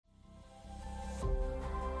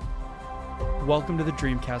Welcome to the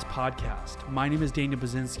Dreamcast podcast. My name is Daniel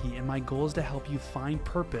Bazinski, and my goal is to help you find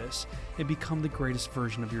purpose and become the greatest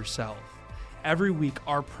version of yourself. Every week,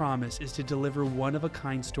 our promise is to deliver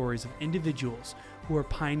one-of-a-kind stories of individuals who are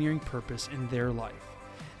pioneering purpose in their life.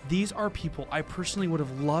 These are people I personally would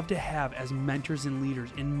have loved to have as mentors and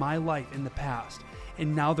leaders in my life in the past,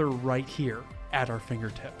 and now they're right here at our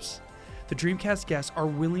fingertips. The Dreamcast guests are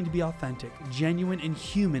willing to be authentic, genuine, and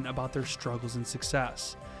human about their struggles and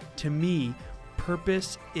success. To me,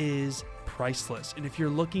 purpose is priceless, and if you're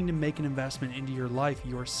looking to make an investment into your life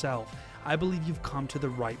yourself, I believe you've come to the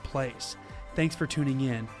right place. Thanks for tuning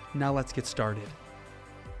in. Now let's get started.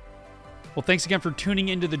 Well, thanks again for tuning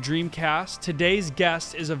into the Dreamcast. Today's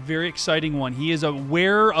guest is a very exciting one. He is a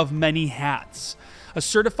wearer of many hats. A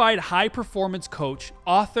certified high-performance coach,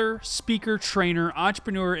 author, speaker, trainer,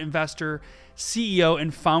 entrepreneur, investor, CEO,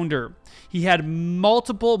 and founder. He had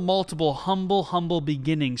multiple humble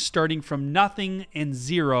beginnings, starting from nothing and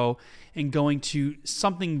zero and going to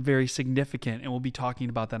something very significant, and we'll be talking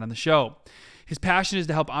about that on the show. His passion is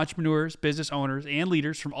to help entrepreneurs, business owners, and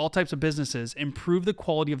leaders from all types of businesses improve the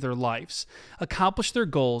quality of their lives, accomplish their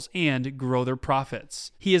goals, and grow their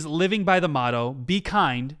profits. He is living by the motto, be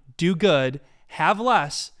kind, do good, have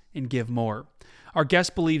less, and give more. Our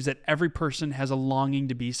guest believes that every person has a longing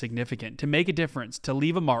to be significant, to make a difference, to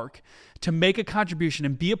leave a mark, to make a contribution,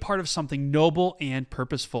 and be a part of something noble and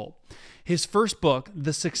purposeful. His first book,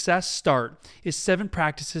 The Success Start, is 7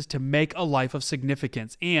 practices to make a life of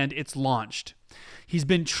significance, and it's launched. He's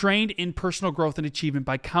been trained in personal growth and achievement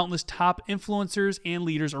by countless top influencers and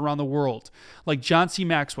leaders around the world, like John C.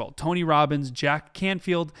 Maxwell, Tony Robbins, Jack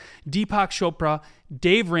Canfield, Deepak Chopra,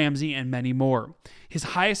 Dave Ramsey, and many more. His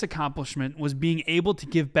highest accomplishment was being able to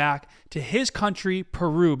give back to his country,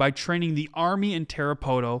 Peru, by training the army in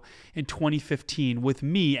Tarapoto in 2015 with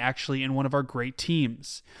me, actually, in one of our great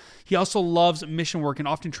teams. He also loves mission work and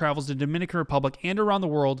often travels to Dominican Republic and around the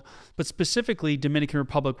world, but specifically Dominican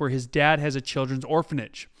Republic, where his dad has a children's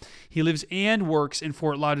orphanage. He lives and works in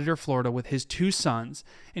Fort Lauderdale, Florida with his 2 sons,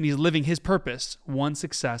 and he's living his purpose, one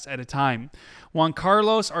success at a time. Juan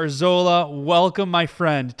Carlos Arzola, welcome, my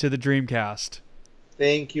friend, to the Dreamcast.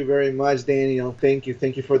 Thank you very much, Daniel. Thank you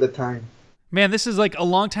for the time. Man, this is like a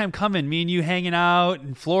long time coming. Me and you hanging out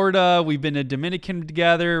in Florida. We've been to Dominican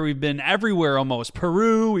together. We've been everywhere almost.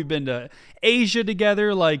 Peru. We've been to Asia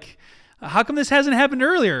together. Like, how come this hasn't happened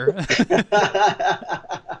earlier?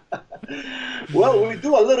 Well, we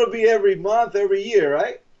do a little bit every month, every year,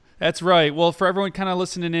 right? That's right. Well, for everyone kind of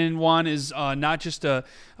listening in, Juan is not just a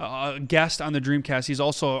guest on the Dreamcast. He's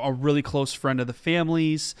also a really close friend of the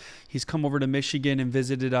family's. He's come over to Michigan and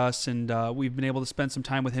visited us, and we've been able to spend some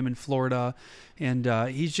time with him in Florida. And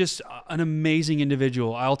he's just an amazing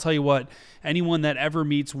individual. I'll tell you what, anyone that ever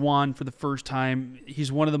meets Juan for the first time,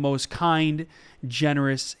 he's one of the most kind,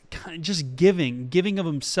 generous, just giving of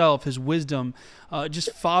himself, his wisdom,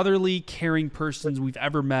 just fatherly, caring persons we've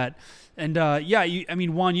ever met. And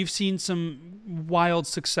Juan, you've seen some wild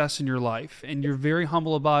success in your life, and you're very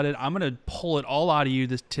humble about it. I'm going to pull it all out of you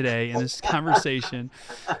today in this conversation.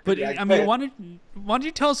 But why don't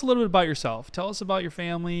you tell us a little bit about yourself? Tell us about your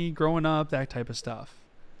family, growing up, that type of stuff.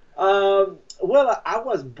 Well, I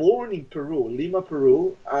was born in Peru, Lima,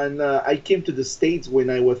 Peru, and I came to the States when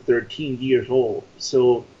I was 13 years old.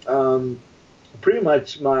 So pretty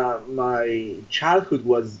much my childhood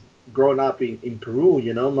was growing up in Peru.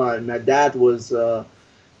 You know, my dad was a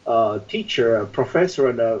teacher, a professor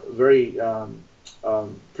at a very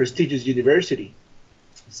prestigious university.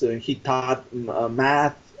 So he taught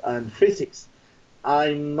math and physics.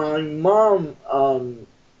 My mom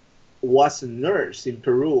was a nurse in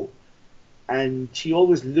Peru, and she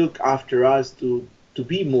always looked after us to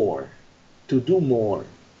be more, to do more,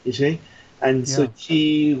 you see? And so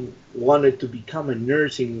she wanted to become a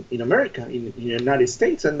nurse in America, in the United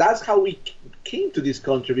States. And that's how we came to this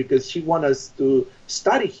country, because she wanted us to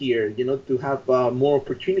study here, you know, to have more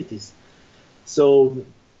opportunities. So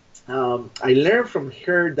I learned from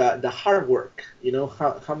her the hard work, you know,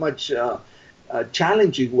 how much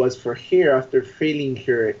challenging it was for her after failing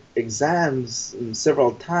her exams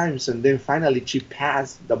several times. And then finally she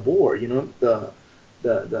passed the board, you know,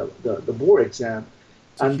 the board exam.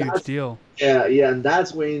 It's a huge deal. Yeah, and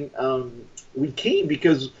that's when we came,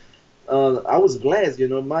 because I was blessed. You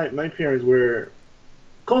know, my parents were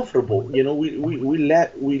comfortable. You know,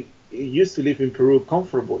 we used to live in Peru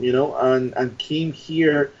comfortable. You know, and came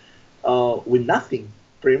here with nothing,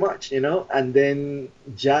 pretty much. You know, and then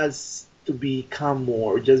just to become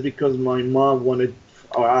more, just because my mom wanted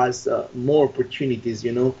us more opportunities.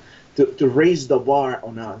 You know, to raise the bar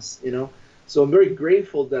on us. You know. So I'm very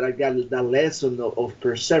grateful that I got that lesson of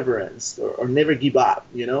perseverance or never give up,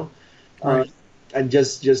 uh, Right. and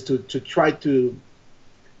just to try to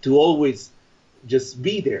always just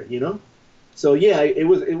be there, So yeah, it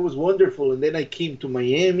was wonderful, and then I came to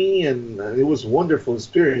Miami, and it was a wonderful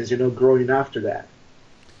experience, growing after that.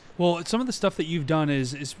 Well, some of the stuff that you've done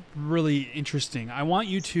is really interesting. I want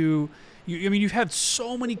you to. I mean, you've had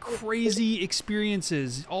so many crazy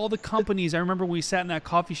experiences. All the companies. I remember when we sat in that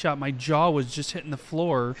coffee shop, my jaw was just hitting the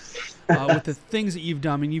floor with the things that you've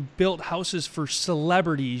done. I mean, you've built houses for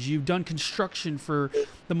celebrities. You've done construction for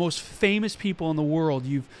the most famous people in the world.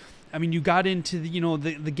 I mean, you got into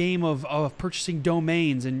the game of purchasing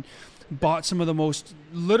domains and bought some of the most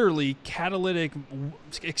literally catalytic,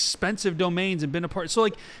 expensive domains and been a part. So,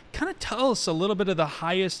 like, kind of tell us a little bit of the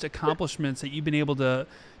highest accomplishments that you've been able to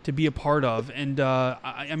be a part of. And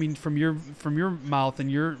I mean, from your mouth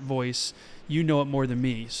and your voice, you know it more than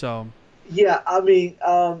me. So. Yeah, I mean,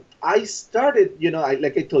 I started,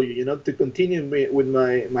 like I told you, to continue with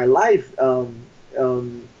my life.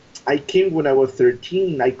 I came when I was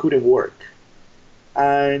 13. I couldn't work,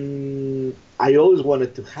 and I always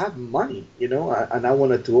wanted to have money, and I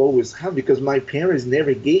wanted to always have, because my parents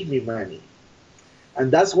never gave me money. And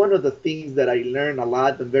that's one of the things that I learned a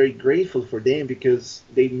lot. I'm very grateful for them, because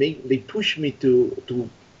they push me to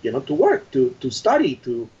work, to study,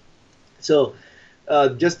 so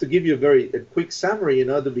just to give you a quick summary,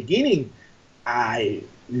 at the beginning, I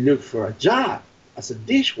looked for a job as a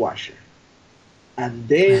dishwasher, and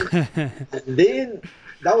then and then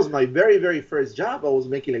that was my very, very first job. I was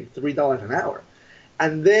making like $3 an hour.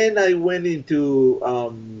 And then I went into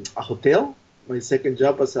a hotel, my second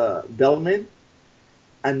job as a bellman.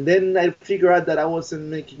 And then I figured out that I wasn't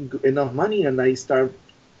making enough money, and I started,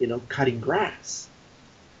 cutting grass.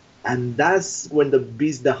 And that's when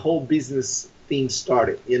the whole business thing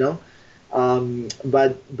started,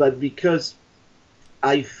 But because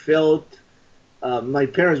I felt my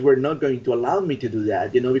parents were not going to allow me to do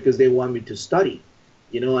that, because they want me to study,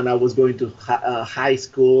 and I was going to high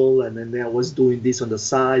school, and then I was doing this on the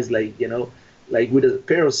sides, like with a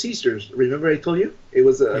pair of scissors. Remember I told you? It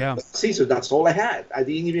was a scissors. That's all I had. I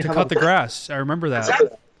didn't even To have cut the grass. I remember that.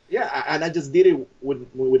 Exactly. Yeah, and I just did it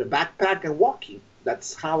with a backpack and walking.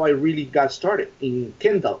 That's how I really got started in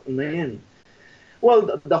Kendall, in Miami.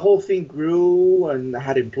 Well, the whole thing grew, and I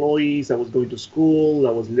had employees. I was going to school.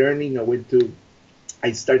 I was learning.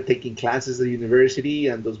 I started taking classes at the university,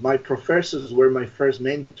 and my professors were my first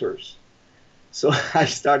mentors. So I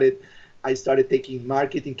started taking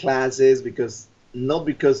marketing classes, not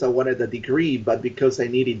because I wanted a degree, but because I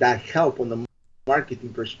needed that help on the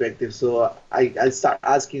marketing perspective. So I started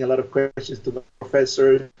asking a lot of questions to my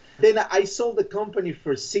professors. Then I sold the company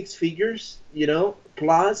for 6 figures,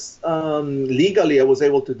 plus legally I was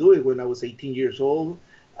able to do it when I was 18 years old.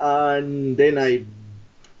 And then I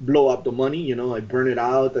blow up the money, I burn it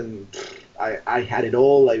out, and I had it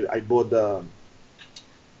all. I bought the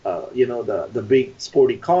big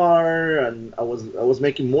sporty car, and I was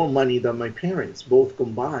making more money than my parents both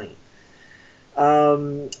combined.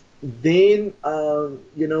 Then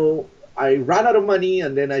I ran out of money,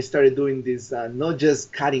 and then I started doing this, not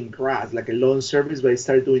just cutting grass like a lawn service, but I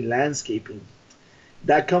started doing landscaping.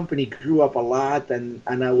 That company grew up a lot, and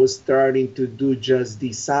I was starting to do just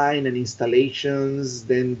design and installations,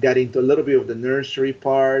 then got into a little bit of the nursery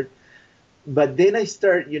part. But then I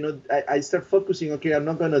start focusing, okay, I'm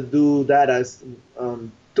not going to do that as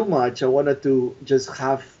too much. I wanted to just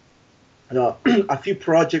have a few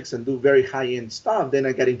projects and do very high-end stuff. Then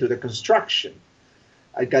I got into the construction.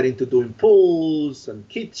 I got into doing pools and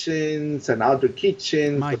kitchens and outdoor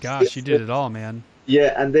kitchens. My gosh, you did it all, man.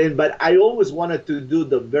 Yeah, but I always wanted to do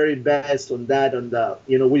the very best on that.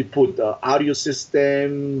 We put the audio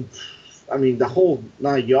system, I mean, the whole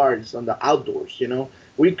 9 yards on the outdoors.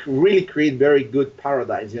 We really create very good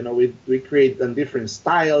paradise. We create on different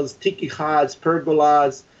styles, tiki huts,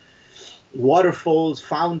 pergolas, waterfalls,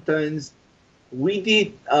 fountains. We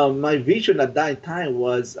did, my vision at that time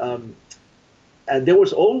was, there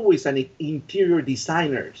was always an interior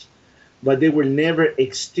designers, but they were never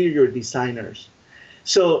exterior designers.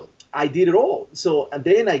 So I did it all. And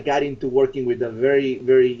then I got into working with a very,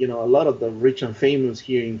 very, a lot of the rich and famous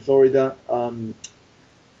here in Florida.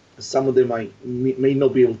 Some of them I may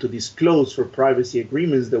not be able to disclose for privacy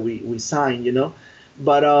agreements that we signed,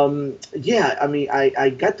 But yeah, I mean, I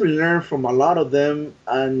got to learn from a lot of them,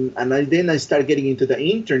 and then I started getting into the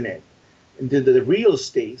internet, into the real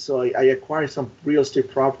estate. So I acquired some real estate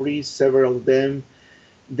properties, several of them.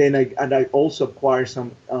 Then I also acquired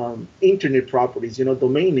some internet properties,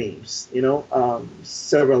 domain names,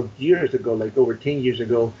 several years ago, like over 10 years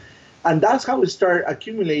ago. And that's how we start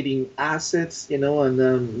accumulating assets,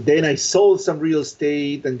 and then I sold some real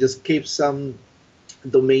estate and just kept some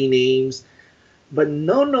domain names. But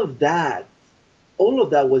none of that, all of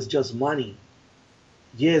that was just money.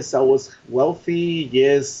 Yes, I was wealthy.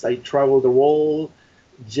 Yes, I traveled the world.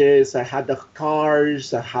 Yes, I had the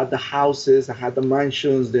cars, I had the houses, I had the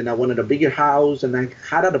mansions. Then I wanted a bigger house, and I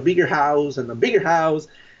had a bigger house and a bigger house,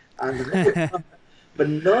 and a bigger house. But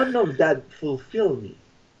none of that fulfilled me.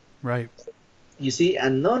 Right. You see,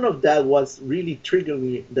 and none of that was really triggering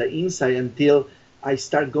me the insight until I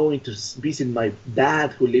start going to visit my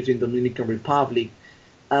dad who lives in Dominican Republic,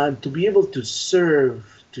 and to be able to serve,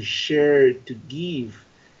 to share, to give,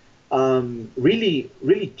 really,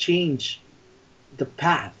 really changed the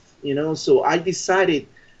path. So I decided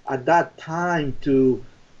at that time to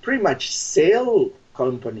pretty much sell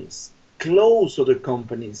companies, close other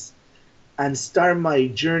companies, and start my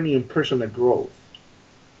journey in personal growth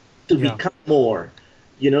to become more,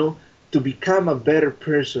 to become a better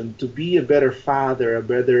person, to be a better father, a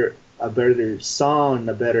better son,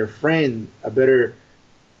 a better friend, a better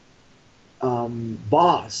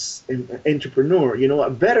boss, and entrepreneur,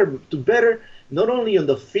 to better not only on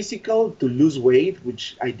the physical, to lose weight,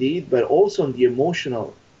 which I did, but also on the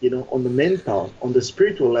emotional, on the mental, on the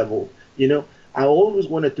spiritual level. I always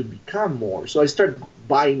wanted to become more. So I started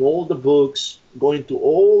buying all the books, going to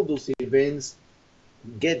all those events,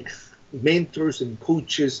 get mentors and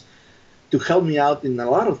coaches to help me out in a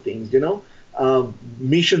lot of things,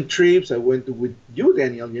 mission trips. I went with you,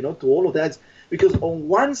 Daniel, to all of that. Because on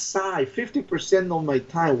one side, 50% of my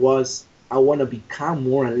time was I want to become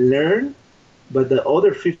more and learn, but the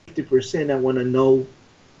other 50% I want to know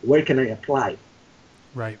where can I apply.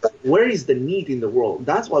 Right. Where is the need in the world?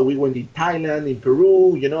 That's why we went in Thailand, in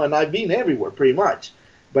Peru, and I've been everywhere pretty much.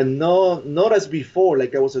 But not as before,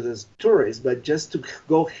 like I was as a tourist, but just to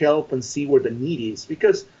go help and see where the need is.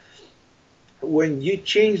 Because when you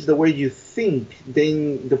change the way you think,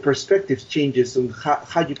 then the perspective changes on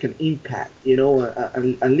how you can impact,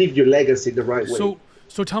 and leave your legacy the right way.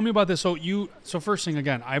 So tell me about this. So first thing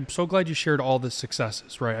again, I'm so glad you shared all the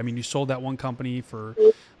successes, right? I mean, you sold that one company for,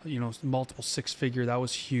 multiple six-figure. That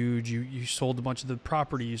was huge. You sold a bunch of the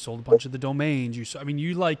property. You sold a bunch of the domains. You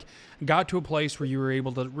got to a place where you were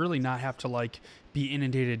able to really not have to be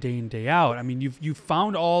inundated day in, day out. I mean, you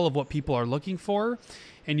found all of what people are looking for,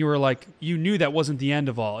 and you were you knew that wasn't the end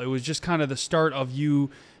of all. It was just kind of the start of you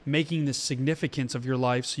making the significance of your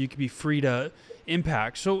life so you could be free to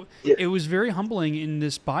impact. So It was very humbling in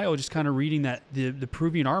this bio, just kind of reading that the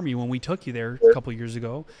Peruvian army, when we took you there a couple of years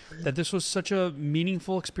ago, that this was such a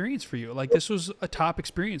meaningful experience for you. This was a top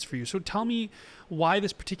experience for you. So tell me why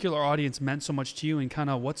this particular audience meant so much to you, and kind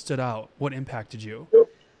of what stood out, what impacted you.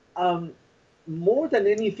 More than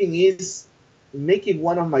anything is making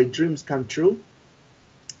one of my dreams come true,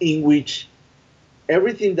 in which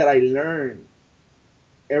everything that I learned,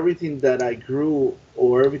 everything that I grew,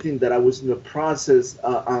 or everything that I was in the process,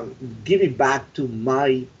 giving back to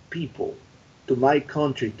my people, to my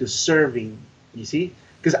country, to serving. You see,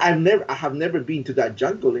 because I have never been to that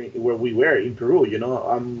jungle where we were in Peru.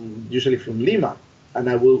 I'm usually from Lima, and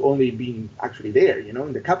I will only be actually there,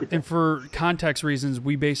 in the capital. And for context reasons,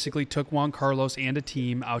 we basically took Juan Carlos and a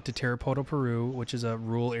team out to Tarapoto, Peru, which is a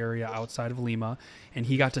rural area outside of Lima, and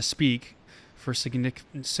he got to speak for a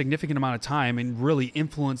significant amount of time and really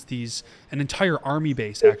influenced an entire army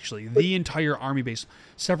base, actually. The entire army base.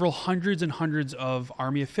 Several hundreds and hundreds of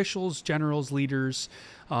army officials, generals, leaders,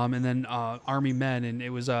 and then army men. And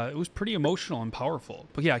it was pretty emotional and powerful.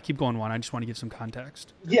 But yeah, keep going, Juan. I just want to give some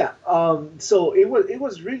context. Yeah. So it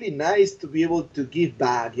was really nice to be able to give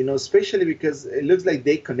back, especially because it looks like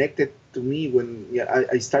they connected to me when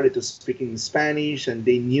I started to speak in Spanish, and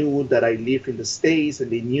they knew that I live in the States,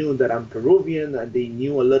 and they knew that I'm Peruvian, and they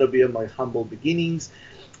knew a little bit of my humble beginnings.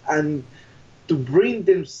 And to bring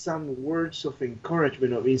them some words of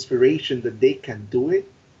encouragement, of inspiration, that they can do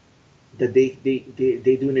it, that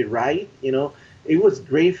they doing it right, it was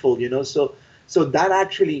grateful, so that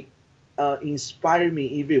actually inspired me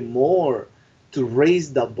even more to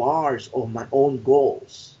raise the bars of my own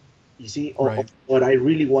goals, you see, of what I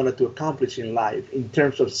really wanted to accomplish in life, in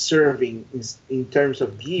terms of serving, in terms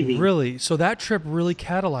of giving. Really? So that trip really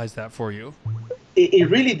catalyzed that for you? It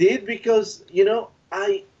really did, because,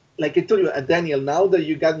 like I told you, Daniel, now that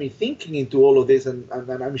you got me thinking into all of this, and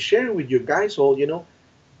I'm sharing with you guys all,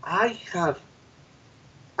 I have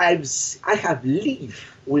lived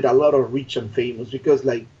with a lot of rich and famous, because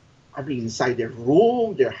I've been inside their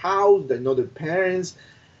room, their house, they know their parents,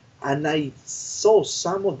 and I saw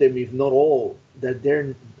some of them, if not all, that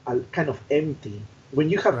they're kind of empty.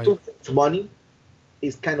 When you have too much money,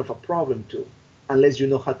 is kind of a problem too, unless you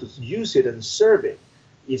know how to use it and serve it.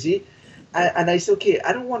 You see, and I said, okay,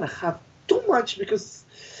 I don't want to have too much because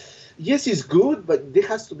yes, it's good, but there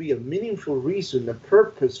has to be a meaningful reason, a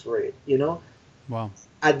purpose for it. Wow.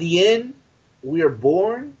 At the end, we are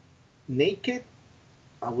born naked,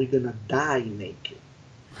 and we're gonna die naked.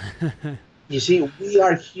 You see, we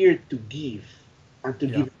are here to give and to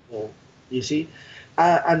give all. You see,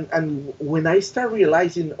 and when I start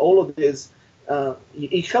realizing all of this,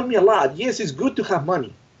 it helped me a lot. Yes, it's good to have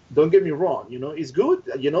money. Don't get me wrong. It's good.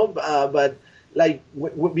 But like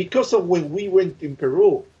because of when we went in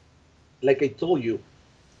Peru, like I told you,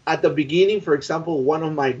 at the beginning, for example, one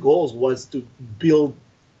of my goals was to build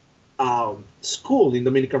school in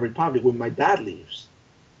Dominican Republic where my dad lives.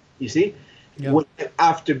 You see,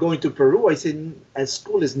 after going to Peru, I said, a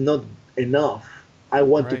school is not enough. I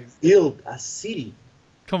want to build a city.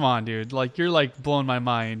 Come on, dude. Like, you're like blowing my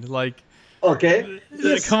mind. Like, okay.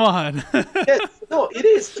 Yes. Come on. Yes. No, it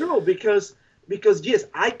is true because yes,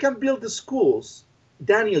 I can build the schools.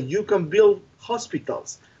 Daniel, you can build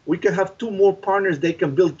hospitals. We can have 2 more partners. They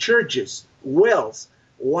can build churches, wells.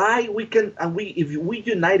 Why we can, and if we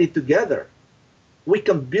united together, we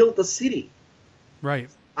can build a city. Right.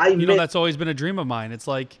 That's always been a dream of mine. It's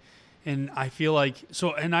like, and I feel like,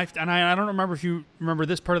 so, and I don't remember if you remember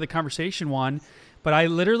this part of the conversation, Juan, but I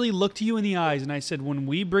literally looked you in the eyes and I said, when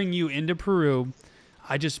we bring you into Peru,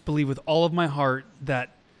 I just believe with all of my heart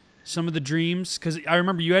that some of the dreams, because I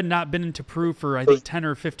remember you had not been into Peru for, I think, 10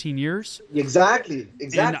 or 15 years. Exactly.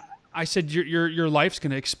 And I said, your life's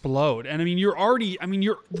going to explode. And I mean,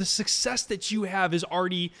 the success that you have is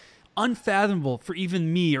already unfathomable for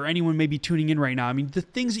even me or anyone maybe tuning in right now. I mean, the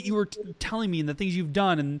things that you were telling me and the things you've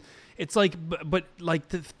done, and it's like, but like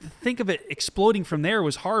to think of it exploding from there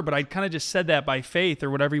was hard, but I kind of just said that by faith or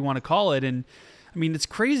whatever you want to call it. And I mean, it's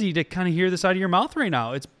crazy to kind of hear this out of your mouth right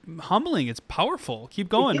now. It's humbling. It's powerful. Keep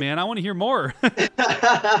going, man. I want to hear more.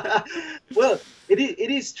 Well, it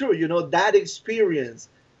is true. That experience,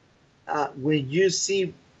 when you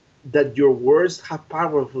see that your words are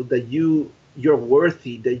powerful, that you're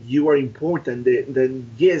worthy, that you are important, then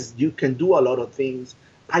yes, you can do a lot of things.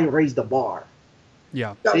 I raised the bar.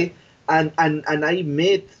 Yeah. See? And I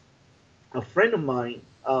met a friend of mine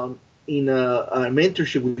in a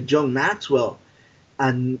mentorship with John Maxwell,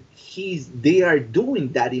 and they are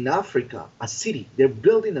doing that in Africa, a city. They're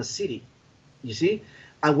building a city, you see.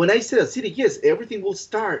 And when I say a city, yes, everything will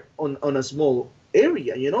start on a small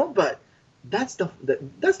area, but that's the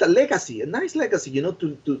legacy, a nice legacy,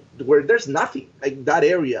 to where there's nothing, like that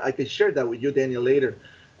area. I can share that with you, Daniel, later.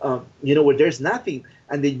 Where there's nothing,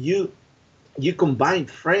 and then you combine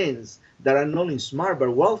friends that are not only smart but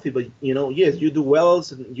wealthy, but yes, you do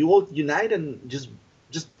wells, and you all unite and just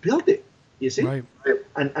build it. You see, right?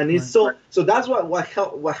 And it's so that's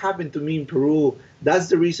what happened to me in Peru. That's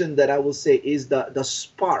the reason that I will say is the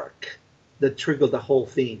spark that triggered the whole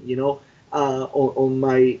thing. On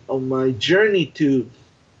my journey to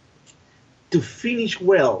finish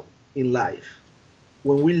well in life.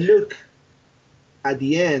 When we look at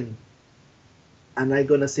the end, and I'm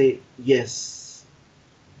gonna say yes,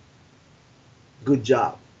 good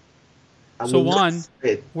job. So Juan,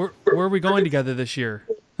 where are we going together this year?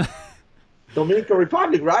 Dominican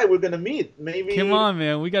Republic, right? We're gonna meet. Maybe. Come on,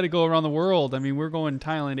 man. We got to go around the world. I mean, we're going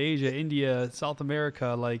Thailand, Asia, India, South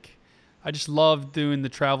America. Like, I just love doing the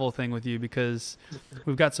travel thing with you because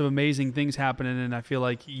we've got some amazing things happening, and I feel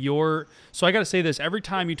like so I got to say this. Every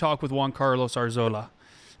time you talk with Juan Carlos Arzola,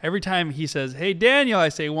 every time he says, "Hey, Daniel," I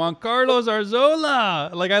say, "Juan Carlos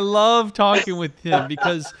Arzola." Like, I love talking with him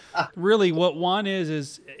because really what Juan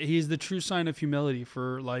is he's the true sign of humility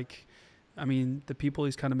for, like, I mean, the people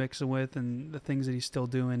he's kind of mixing with and the things that he's still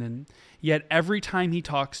doing. And yet every time he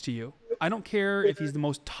talks to you, I don't care if he's the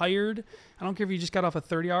most tired. I don't care if he just got off a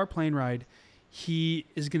 30-hour plane ride. He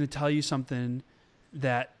is going to tell you something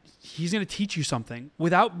that he's going to teach you something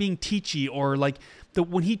without being teachy, or like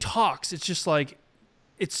when he talks, it's just like,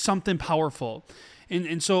 it's something powerful.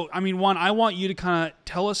 And so, I mean, Juan, I want you to kind of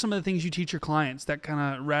tell us some of the things you teach your clients that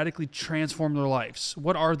kind of radically transform their lives.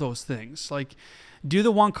 What are those things? Like, do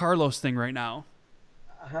the Juan Carlos thing right now.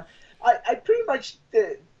 I pretty much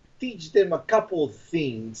teach them a couple of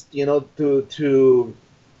things, to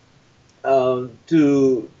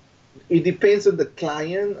it depends on the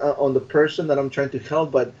client, on the person that I'm trying to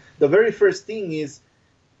help. But the very first thing is,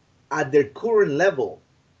 at their current level,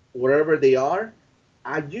 wherever they are,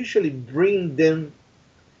 I usually bring them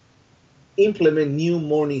implement new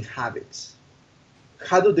morning habits.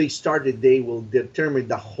 How do they start the day will determine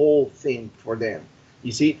the whole thing for them,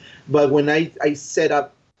 you see. But when I set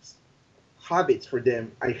up habits for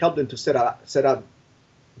them, I help them to set up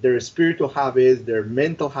their spiritual habits, their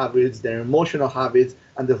mental habits, their emotional habits,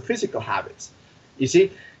 and their physical habits. You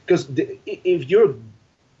see, because if you're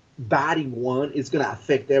bad in one, it's gonna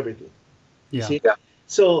affect everything. You see,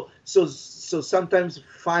 so sometimes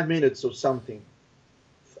 5 minutes of something,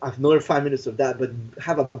 another 5 minutes of that, but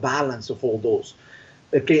have a balance of all those.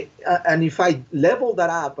 Okay, and if I level that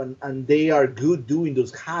up and they are good doing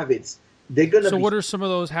those habits, they're gonna. So, what are some of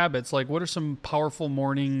those habits? Like, what are some powerful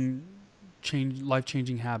morning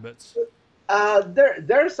life-changing habits?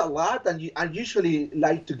 There's a lot, and I usually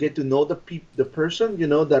like to get to know the person,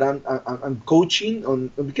 that I'm coaching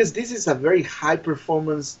on, because this is a very high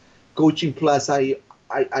performance coaching. Plus, I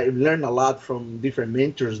learn a lot from different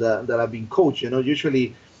mentors that I've been coached.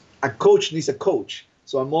 Usually a coach needs a coach,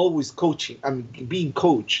 so I'm always coaching. I'm being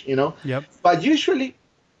coached. Yep. But usually,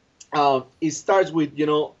 it starts with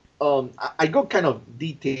I go kind of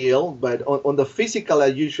detailed, but on the physical, I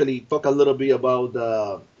usually talk a little bit about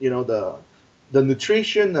the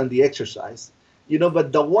nutrition and the exercise,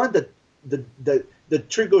 but the one that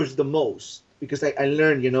triggers the most, because I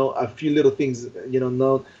learned, a few little things,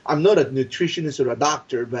 no, I'm not a nutritionist or a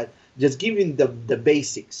doctor, but just giving the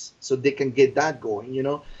basics so they can get that going,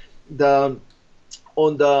 the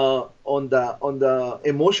on the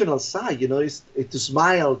emotional side, it's to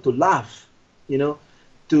smile, to laugh,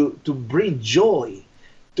 to bring joy,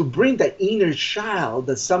 to bring the inner child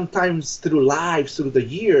that sometimes through lives, through the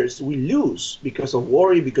years, we lose because of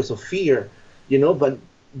worry, because of fear, but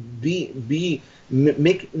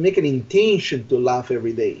make an intention to laugh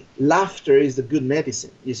every day. Laughter is the good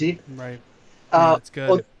medicine, you see? Right. Yeah, that's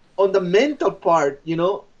good. On the mental part,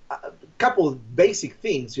 a couple of basic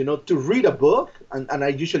things, to read a book, and I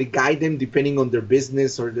usually guide them depending on their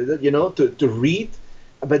business or, to read,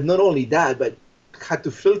 but not only that, but how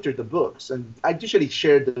to filter the books. And I usually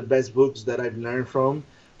share the best books that I've learned from,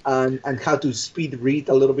 and how to speed read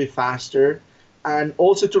a little bit faster, and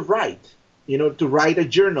also to write, to write a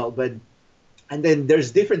journal. And then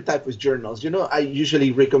there's different types of journals. I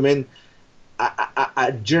usually recommend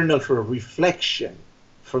a journal for reflection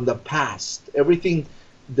from the past, everything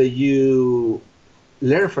that you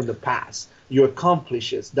learn from the past, your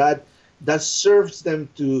accomplishes, that serves them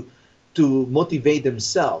to motivate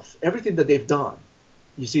themselves, everything that they've done.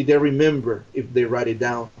 You see, they remember if they write it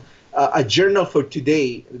down. A journal for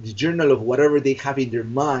today, the journal of whatever they have in their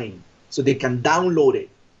mind, so they can download it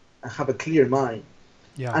and have a clear mind.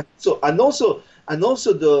 Yeah. And also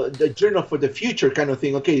the journal for the future kind of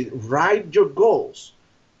thing. Okay, write your goals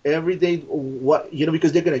every day. What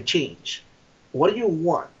because they're gonna change. What do you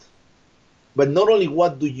want? But not only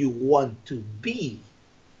what do you want to be,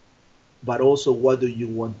 but also what do you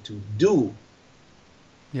want to do?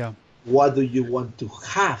 Yeah. What do you want to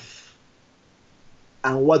have?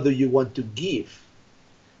 And what do you want to give?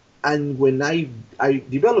 And when I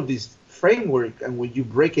develop this framework, and when you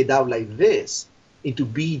break it out like this into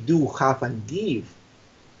be, do, have, and give,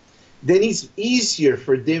 then it's easier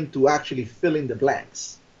for them to actually fill in the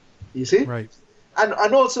blanks. You see? Right. And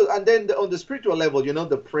also, and then on the spiritual level,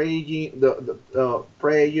 the praying, the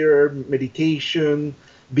prayer, meditation,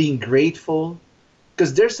 being grateful,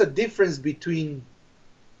 because there's a difference between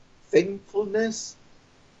thankfulness,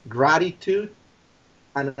 gratitude,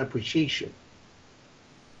 and appreciation.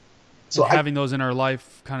 So having those in our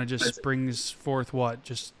life kind of just brings forth what?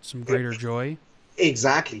 Just some greater joy?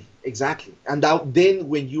 Exactly. And then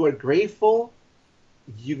when you are grateful,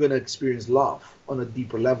 you're going to experience love on a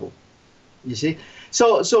deeper level. You see?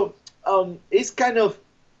 So it's kind of,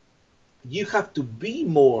 you have to be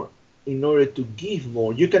more in order to give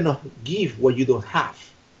more. You cannot give what you don't have.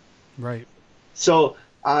 Right. So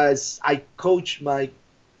as I coach my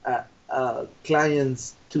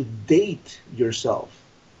clients to date yourself,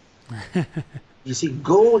 you see,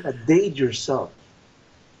 go on a date yourself.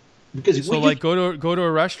 Because so like go to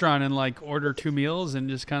a restaurant and like order 2 meals and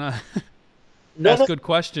just kind of ask good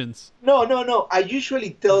questions. No. I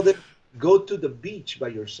usually tell them, go to the beach by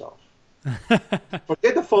yourself.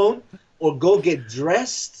 Forget the phone, or go get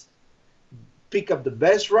dressed, pick up the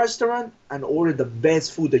best restaurant, and order the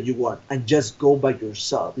best food that you want, and just go by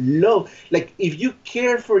yourself. Love, like if you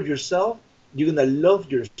care for yourself, you're gonna love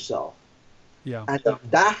yourself. Yeah. And if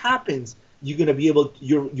that happens, you're gonna be able to,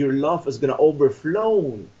 your love is gonna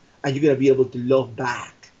overflow, and you're gonna be able to love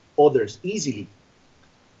back others easily.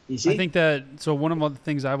 You see? I think that, so one of the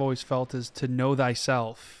things I've always felt is to know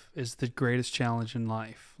thyself is the greatest challenge in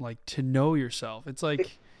life. Like to know yourself. It's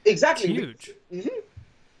like, exactly. It's huge. Mm-hmm.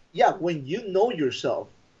 Yeah, when you know yourself,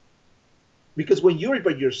 because when you're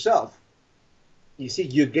by yourself, You see,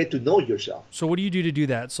 you get to know yourself. So what do you do to do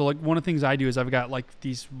that? So like one of the things I do is I've got like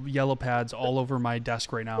these yellow pads all over my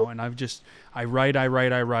desk right now, and I write,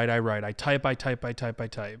 I type.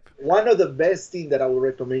 One of the best things that I would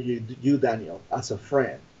recommend you, Daniel, as a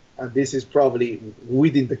friend, and this is probably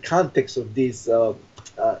within the context of this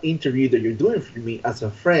interview that you're doing for me as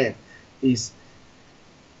a friend, is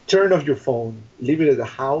turn off your phone, leave it at the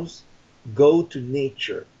house, go to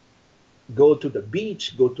nature, go to the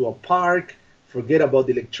beach, go to a park, forget about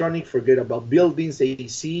the electronic, forget about buildings,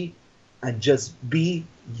 AC, and just be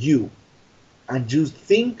you. And you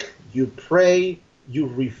think, you pray, you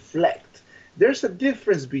reflect. There's a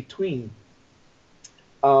difference between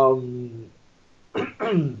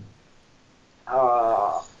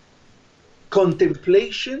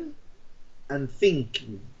contemplation and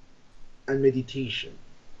thinking and meditation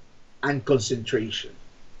and concentration.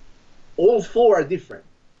 All four are different.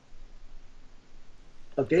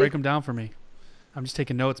 Okay? Break them down for me. I'm just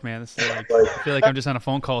taking notes, man. This is like, I feel like I'm just on a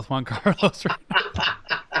phone call with Juan Carlos right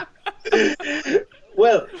now.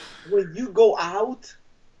 Well, when you go out,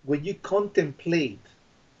 when you contemplate,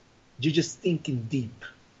 you're just thinking deep.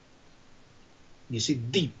 You see,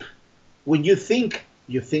 deep. When you think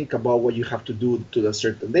about what you have to do to a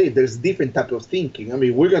certain day. There's different type of thinking. I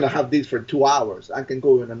mean, we're going to have this for 2 hours. I can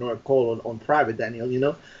go in another call on private, Daniel, you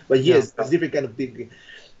know. But yes, there's different kind of thinking.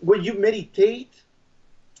 When you meditate,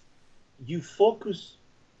 you focus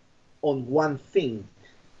on one thing.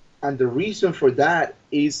 And the reason for that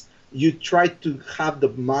is you try to have the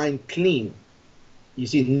mind clean. You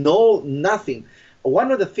see, nothing.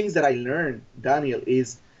 One of the things that I learned, Daniel,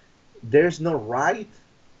 is there's no right,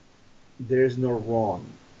 there's no wrong.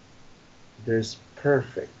 There's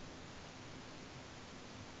perfect.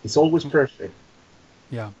 It's always perfect.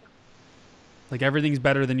 Yeah. Like everything's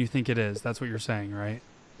better than you think it is. That's what you're saying, right?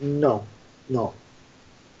 No.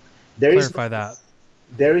 Clarify that.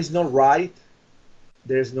 There is no right,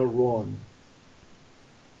 there's no wrong.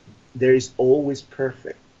 There is always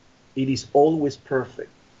perfect. It is always perfect.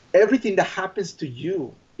 Everything that happens to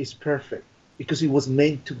you is perfect because it was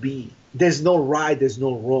meant to be. There's no right, there's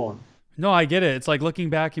no wrong. No, I get it. It's like looking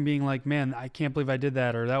back and being like, man, I can't believe I did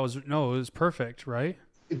that. Or it was perfect, right?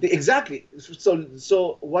 Exactly.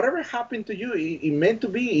 So whatever happened to you, it meant to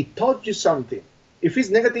be. It taught you something. If it's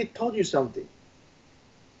negative, it taught you something.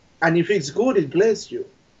 And if it's good, it bless you.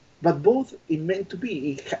 But both, it meant to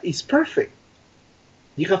be. It's perfect.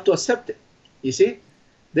 You have to accept it. You see?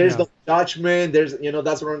 There's no judgment.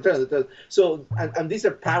 That's what I'm telling you. So, and these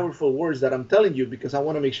are powerful words that I'm telling you because I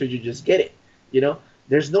want to make sure you just get it. You know?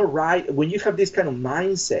 There's no right. When you have this kind of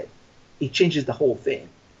mindset, it changes the whole thing.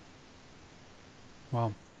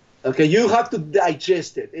 Wow. Okay, you have to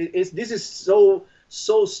digest it. This is so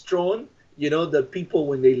strong. You know, the people,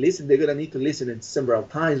 when they listen, they're gonna need to listen it several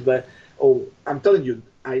times. But I'm telling you,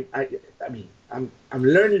 I'm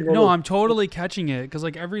learning. No, I'm totally catching it because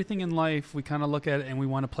like everything in life, we kind of look at it and we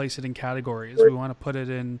want to place it in categories. We want to put it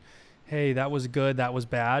in, hey, that was good, that was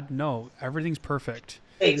bad. No, everything's perfect.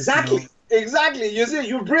 Exactly. You know? Exactly. You see,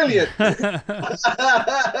 you're brilliant. Exactly.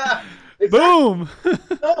 Boom.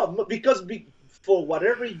 No, because for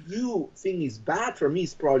whatever you think is bad, for me,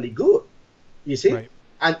 it's probably good. You see? Right.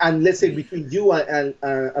 And let's say between you and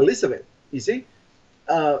Elizabeth, you see?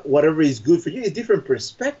 Whatever is good for you is different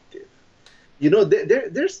perspective. You know,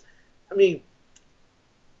 there's, I mean,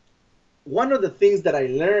 one of the things that I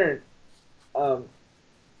learned,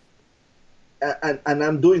 and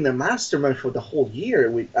I'm doing a mastermind for the whole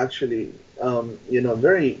year with actually,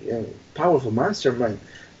 very powerful mastermind,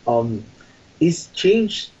 is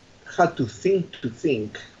change how to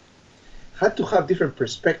think, how to have different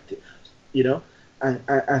perspectives, you know,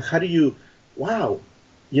 and how do you,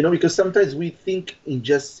 because sometimes we think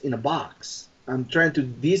in a box.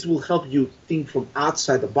 This will help you think from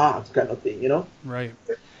outside the box kind of thing, you know? Right.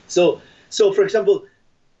 So for example,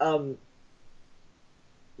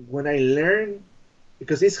 when I learn,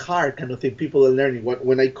 because it's hard kind of thing, people are learning.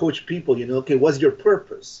 When I coach people, okay, what's your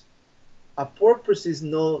purpose? A purpose is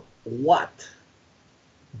not what,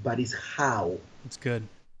 but it's how. That's good.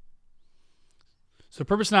 So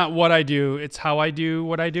purpose is not what I do, it's how I do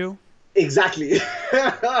what I do? Exactly.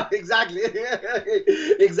 Exactly,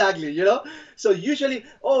 you know? So usually,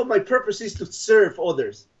 my purpose is to serve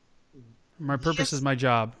others. My purpose is my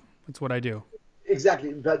job. It's what I do.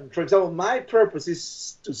 Exactly. But for example, my purpose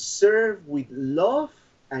is to serve with love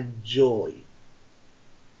and joy.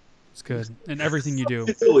 It's good. And everything you do,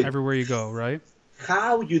 everywhere you go, right?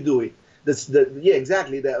 How you do it.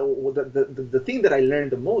 Exactly. The thing that I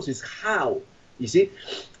learned the most is how. You see?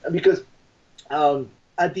 Because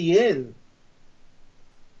at the end,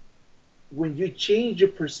 when you change your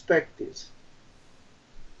perspectives,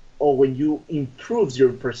 or when you improve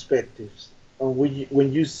your perspectives, or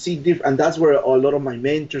when you see different, and that's where a lot of my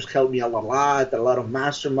mentors helped me a lot of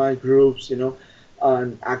mastermind groups,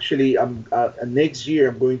 and actually, next year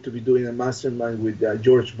I'm going to be doing a mastermind with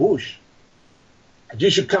George Bush.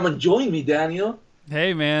 You should come and join me, Daniel.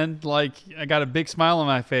 Hey, man, like, I got a big smile on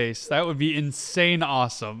my face. That would be insane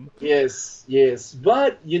awesome. Yes, yes.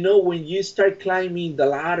 But, when you start climbing the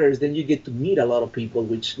ladders, then you get to meet a lot of people,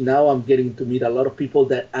 which now I'm getting to meet a lot of people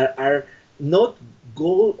that are not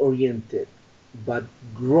goal-oriented, but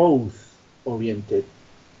growth-oriented.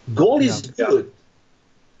 Goal is good,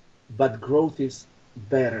 but growth is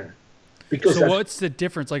better. Because so what's the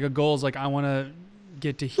difference? Like, a goal is like, I want to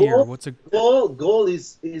get to here. What's a goal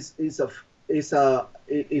is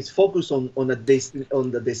focused on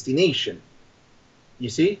the destination. You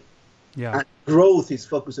see? Yeah. And growth is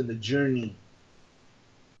focused on the journey.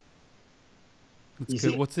 That's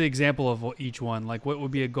good. What's the example of each one? Like, what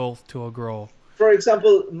would be a goal to a grow? For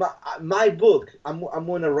example, my book, I'm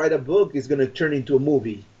going to write a book. It's going to turn into a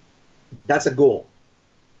movie. That's a goal.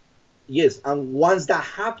 Yes, and once that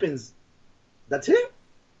happens, that's it.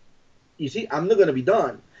 You see, I'm not going to be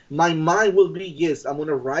done. My mind will be, yes, I'm going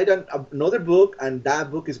to write another book, and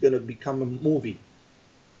that book is going to become a movie.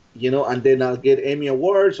 And then I'll get Emmy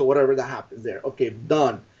Awards or whatever that happens there. Okay,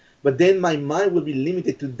 done. But then my mind will be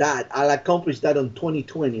limited to that. I'll accomplish that on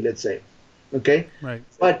 2020, let's say. Okay? Right.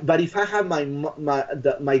 But if I have my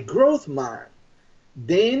growth mind,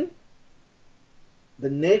 then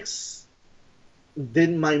my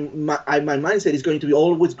mindset is going to be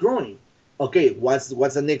always growing. Okay, what's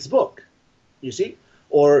the next book? You see?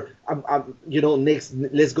 Or next,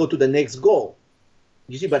 let's go to the next goal.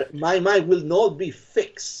 You see, but my mind will not be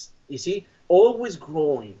fixed. You see, always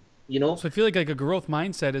growing. So I feel like a growth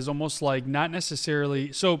mindset is almost like not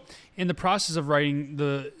necessarily. So in the process of writing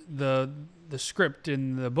the script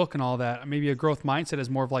in the book and all that, maybe a growth mindset is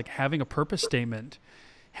more of like having a purpose statement,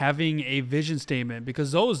 having a vision statement,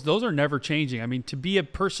 because those are never changing. I mean, to be a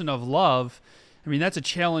person of love, I mean, that's a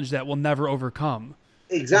challenge that we'll never overcome.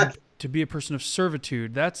 Exactly. To be a person of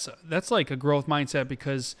servitude, that's like a growth mindset,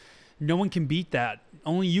 because no one can beat that.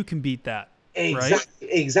 Only you can beat that. Exactly.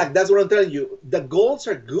 Right? Exactly. That's what I'm telling you. The goals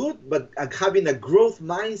are good, but having a growth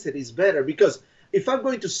mindset is better, because if I'm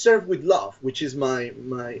going to serve with love, which is my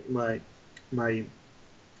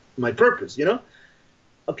purpose,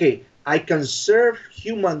 okay, I can serve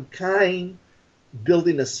humankind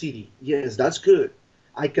building a city. Yes, that's good.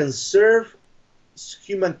 I can serve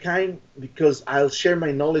humankind because I'll share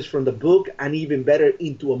my knowledge from the book, and even better,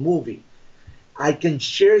 into a movie. I can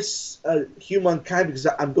share humankind because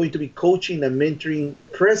I'm going to be coaching and mentoring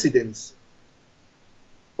presidents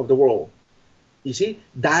of the world. You see,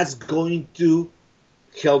 that's going to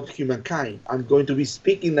help humankind. I'm going to be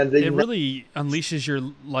speaking, and it really unleashes your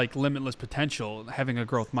limitless potential, having a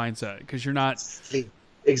growth mindset, because you're not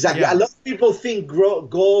exactly. Yeah. A lot of people think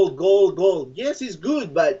goal. Yes, it's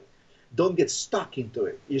good, but don't get stuck into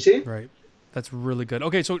it. You see? Right. That's really good.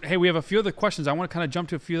 Okay, so hey, we have a few other questions. I want to kind of jump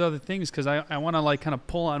to a few other things, because I want to kind of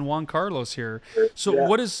pull on Juan Carlos here. So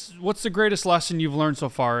what's the greatest lesson you've learned so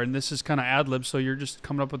far? And this is kind of ad lib, so you're just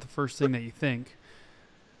coming up with the first thing that you think.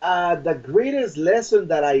 The greatest lesson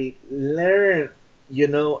that I learned,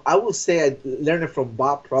 I will say I learned it from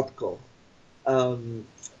Bob Proctor,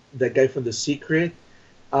 the guy from The Secret,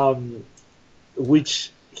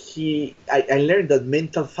 which I learned that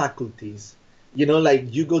mental faculties, like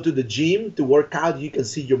you go to the gym to work out, you can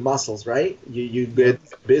see your muscles, right? You get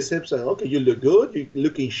biceps, and okay, you look good, you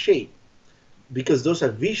look in shape, because those are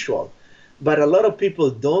visual. But a lot of people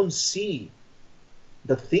don't see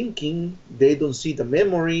the thinking, they don't see the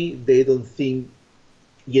memory, they don't think,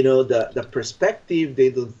 the perspective, they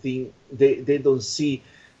don't think, they don't see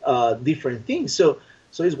different things. So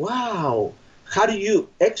it's, wow, how do you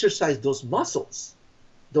exercise those muscles?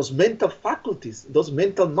 Those mental faculties, those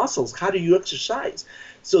mental muscles, how do you exercise?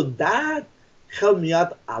 So that helped me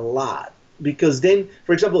out a lot, because then,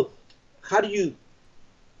 for example, how do you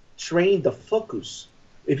train the focus?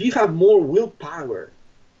 If you have more willpower,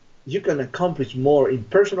 you can accomplish more in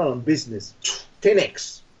personal and business,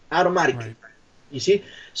 10x, automatically. Right. You see?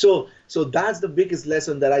 So that's the biggest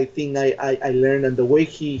lesson that I think I learned, and the way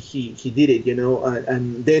he did it,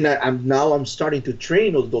 and then I'm starting to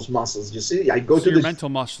train all those muscles. You see, I go to your mental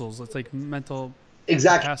muscles. It's like mental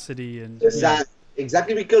capacity and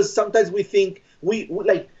exactly, because sometimes we think we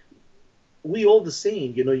all the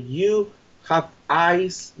same. You have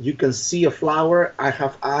eyes, you can see a flower. I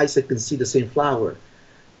have eyes, I can see the same flower.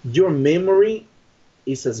 Your memory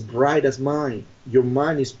is as bright as mine. Your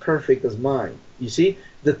mind is perfect as mine. You see,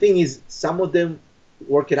 the thing is, some of them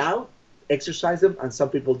work it out, exercise them, and some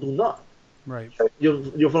people do not. Right. You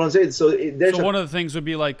follow what I'm saying? So one of the things would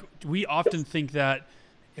be like, we often think that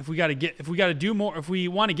if we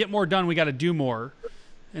want to get more done, we got to do more.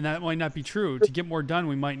 And that might not be true. To get more done,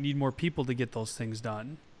 we might need more people to get those things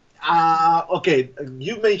done. Okay.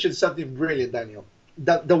 You mentioned something brilliant, Daniel.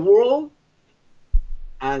 The world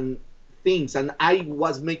and things, and I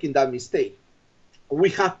was making that mistake. We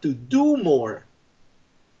have to do more,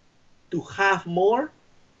 to have more,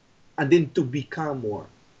 and then to become more.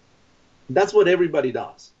 That's what everybody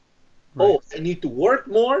does. Right. Oh, I need to work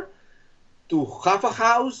more to have a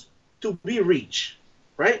house to be rich,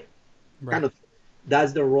 right? Kind of.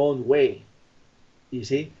 That's the wrong way. You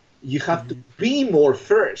see, you have to be more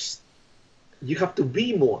first. You have to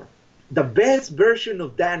be more. The best version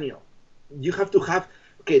of Daniel. You have to have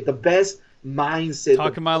the best mindset.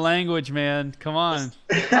 Talking my language, man. Come on.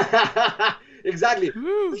 Exactly.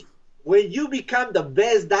 Woo. When you become the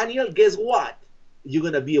best Daniel, guess what? You're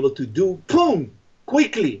going to be able to do,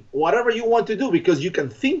 quickly, whatever you want to do, because you can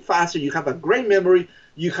think faster, you have a great memory,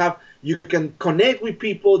 you can connect with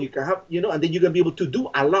people, you can have, and then you're going to be able to do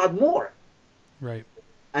a lot more. Right.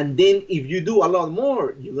 And then if you do a lot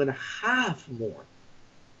more, you're going to have more.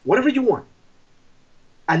 Whatever you want.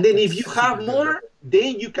 And then if you have more,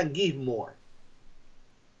 then you can give more.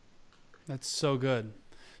 That's so good.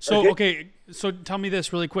 So, okay, so tell me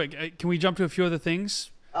this really quick. Can we jump to a few other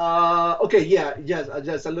things?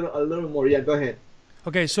 Just a little more. Yeah, go ahead.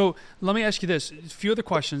 Okay, so let me ask you this. A few other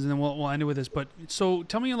questions, and then we'll end it with this. But so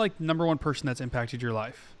tell me, like, number one person that's impacted your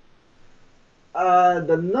life.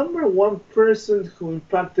 The number one person who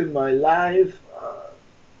impacted my life,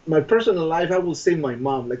 my personal life, I will say my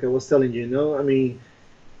mom, like I was telling you, I mean,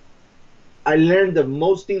 I learned the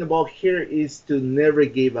most thing about her is to never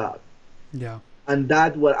give up. Yeah. And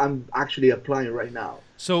that's what I'm actually applying right now.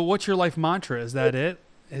 So what's your life mantra? Is that it?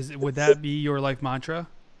 Would that be your life mantra?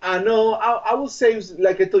 No, I would say,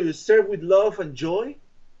 like I told you, serve with love and joy,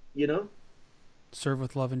 Serve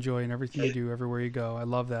with love and joy in everything you do, everywhere you go. I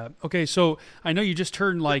love that. Okay, so I know you just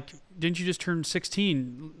turned, didn't you just turn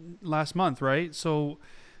 16 last month, right? So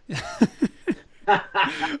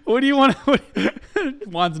what do you want to...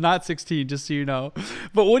 Juan's not 16, just so you know.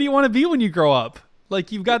 But what do you want to be when you grow up?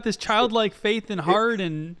 Like, you've got this childlike faith and heart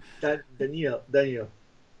and... Daniel,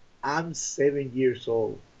 I'm 7 years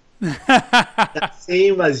old. The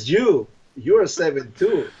same as you. You're 7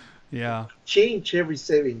 too. Yeah. Change every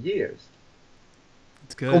 7 years.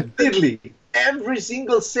 It's good. Completely. Every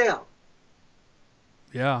single cell.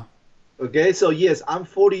 Yeah. Okay, so yes, I'm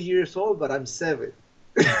 40 years old, but I'm 7.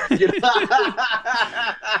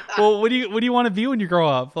 Well, what do you want to be when you grow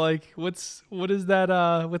up? Like, what's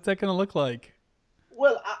that gonna look like?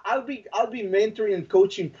 Well, I'll be mentoring and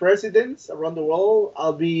coaching presidents around the world.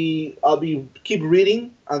 I'll be keep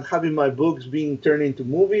reading and having my books being turned into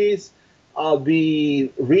movies. I'll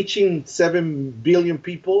be reaching 7 billion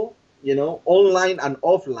people, online and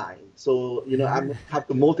offline. So, I have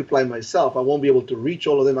to multiply myself. I won't be able to reach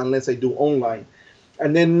all of them unless I do online.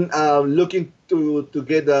 And then looking to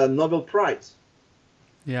get a Nobel Prize.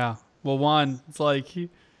 Yeah. Well, Juan, it's like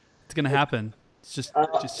it's gonna happen. It's just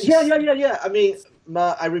yeah. I mean,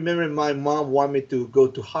 I remember my mom wanted me to go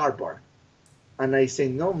to Harvard, and I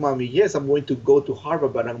said, "No, mommy. Yes, I'm going to go to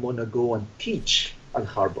Harvard, but I'm going to go and teach at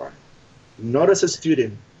Harvard, not as a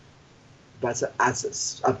student, but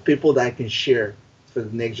as a people that I can share for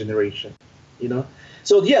the next generation."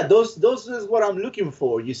 So yeah, those is what I'm looking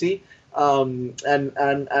for. You see, and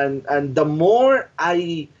the more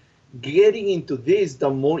I getting into this, the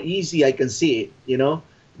more easy I can see it.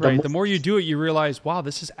 Right. The more you do it, you realize, wow,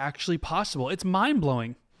 this is actually possible. It's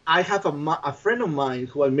mind-blowing. I have a friend of mine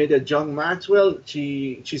who I met at John Maxwell.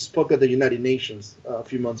 She spoke at the United Nations a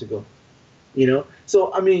few months ago.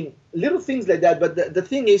 So I mean, little things like that. But the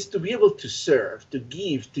thing is to be able to serve, to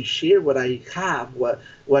give, to share what I have,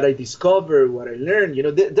 what I discover, what I learn.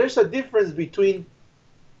 There's a difference between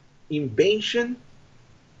invention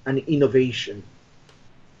and innovation,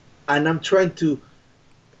 and I'm trying to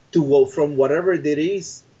go from whatever it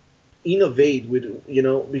is, innovate with,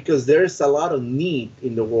 because there's a lot of need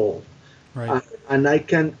in the world. Right. And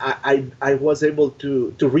I was able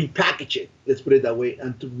to repackage it, let's put it that way,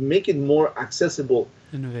 and to make it more accessible.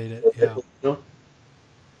 Innovate it, yeah.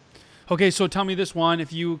 Okay, so tell me this, Juan,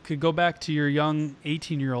 if you could go back to your young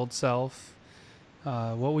 18-year-old self,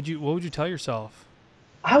 what would you tell yourself?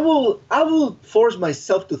 I will force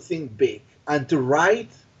myself to think big and to write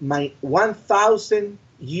my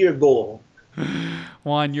 1,000-year goal.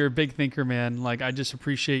 Juan, you're a big thinker, man. Like, I just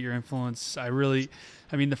appreciate your influence. I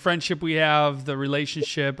mean, the friendship we have, the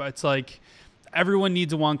relationship, it's like, everyone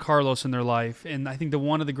needs a Juan Carlos in their life. And I think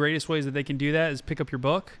one of the greatest ways that they can do that is pick up your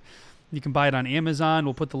book. You can buy it on Amazon.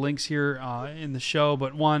 We'll put the links here in the show.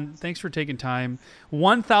 But Juan, thanks for taking time.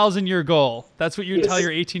 1,000-year goal. That's what you tell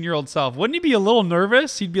your 18-year-old self. Wouldn't he be a little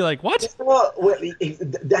nervous? He'd be like, what? Well,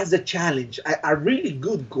 that's a challenge. A really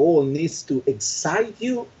good goal needs to excite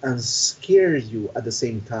you and scare you at the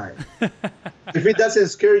same time. If it doesn't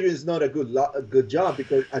scare you, it's not a good job,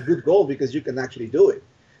 because a good goal, because you can actually do it.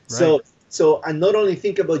 Right. So and not only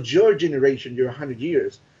think about your generation, your 100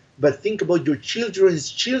 years, but think about your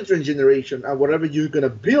children's generation, and whatever you're going to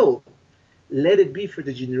build, let it be for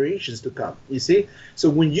the generations to come. You see?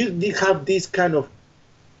 So when you have this kind of,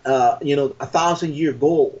 1,000-year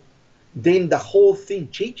goal, then the whole thing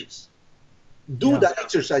changes. Do that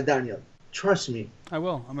exercise, Daniel. Trust me. I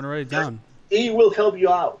will. I'm going to write it down. It will help you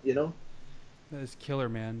out, That is killer,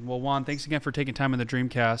 man. Well, Juan, thanks again for taking time on the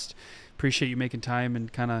Dreamcast. Appreciate you making time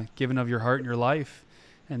and kind of giving of your heart and your life.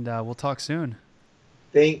 And we'll talk soon.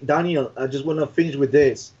 Daniel, I just want to finish with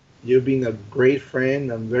this. You've been a great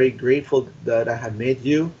friend. I'm very grateful that I have met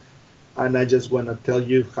you. And I just want to tell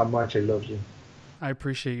you how much I love you. I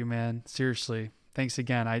appreciate you, man. Seriously. Thanks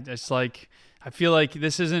again. I feel like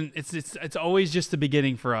this isn't, it's always just the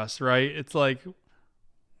beginning for us, right? It's like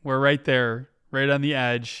we're right there, right on the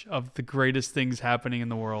edge of the greatest things happening in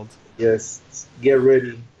the world. Yes. Get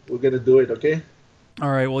ready. We're going to do it, okay? All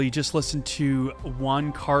right, well, you just listened to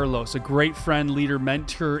Juan Carlos, a great friend, leader,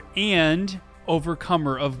 mentor, and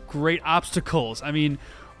overcomer of great obstacles. I mean,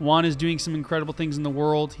 Juan is doing some incredible things in the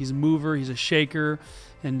world. He's a mover, he's a shaker,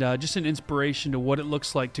 and just an inspiration to what it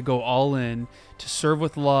looks like to go all in, to serve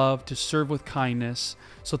with love, to serve with kindness.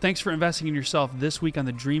 So thanks for investing in yourself this week on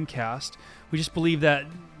the Dreamcast. We just believe that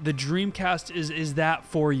the Dreamcast is that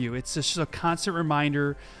for you. It's just a constant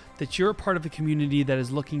reminder that you're a part of a community that is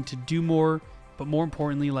looking to do more, but more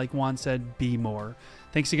importantly, like Juan said, be more.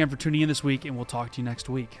 Thanks again for tuning in this week, and we'll talk to you next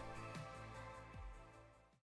week.